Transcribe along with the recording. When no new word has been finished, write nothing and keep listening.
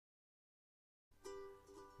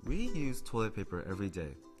We use toilet paper every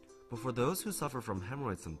day, but for those who suffer from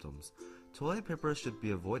hemorrhoid symptoms, toilet paper should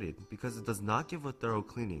be avoided because it does not give a thorough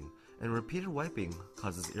cleaning and repeated wiping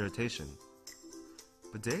causes irritation.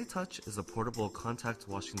 BidetTouch is a portable contact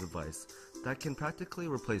washing device that can practically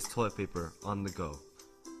replace toilet paper on the go.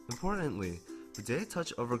 Importantly,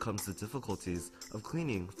 BidetTouch overcomes the difficulties of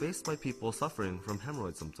cleaning faced by people suffering from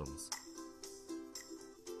hemorrhoid symptoms.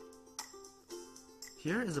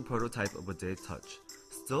 Here is a prototype of BidetTouch,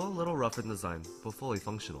 still a little rough in design, but fully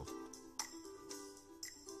functional.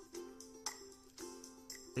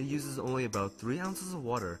 It uses only about 3 ounces of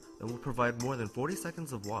water and will provide more than 40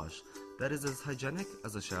 seconds of wash that is as hygienic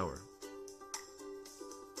as a shower.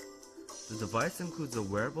 The device includes a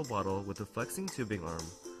wearable bottle with a flexing tubing arm,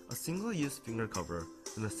 a single-use finger cover,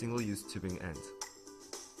 and a single-use tubing end.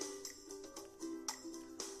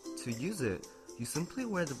 To use it, you simply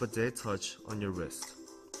wear the BidetTouch on your wrist.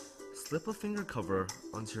 Slip a finger cover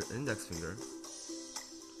onto your index finger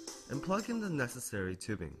and plug in the necessary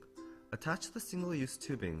tubing. Attach the single-use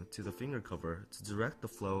tubing to the finger cover to direct the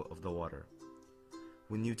flow of the water.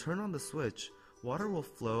 When you turn on the switch, water will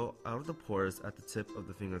flow out of the pores at the tip of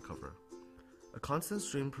the finger cover. A constant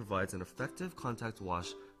stream provides an effective contact wash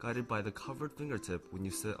guided by the covered fingertip when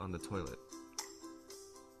you sit on the toilet.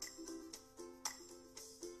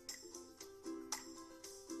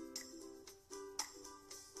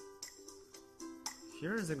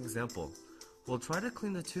 Here is an example. We'll try to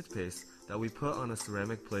clean the toothpaste that we put on a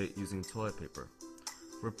ceramic plate using toilet paper.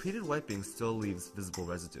 Repeated wiping still leaves visible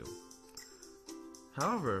residue.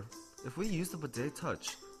 However, if we use the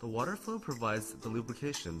BidetTouch, the water flow provides the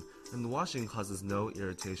lubrication and the washing causes no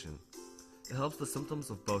irritation. It helps the symptoms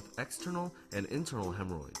of both external and internal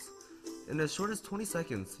hemorrhoids. In as short as 20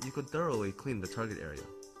 seconds, you could thoroughly clean the target area.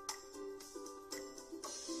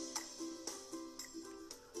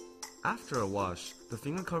 After a wash, the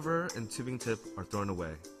finger cover and tubing tip are thrown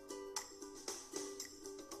away.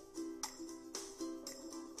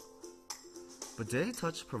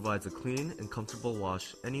 BidetTouch provides a clean and comfortable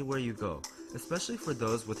wash anywhere you go, especially for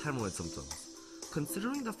those with hemorrhoid symptoms.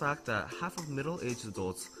 Considering the fact that half of middle-aged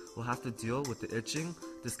adults will have to deal with the itching,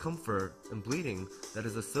 discomfort, and bleeding that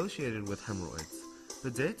is associated with hemorrhoids,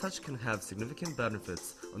 BidetTouch can have significant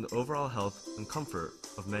benefits on the overall health and comfort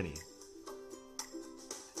of many.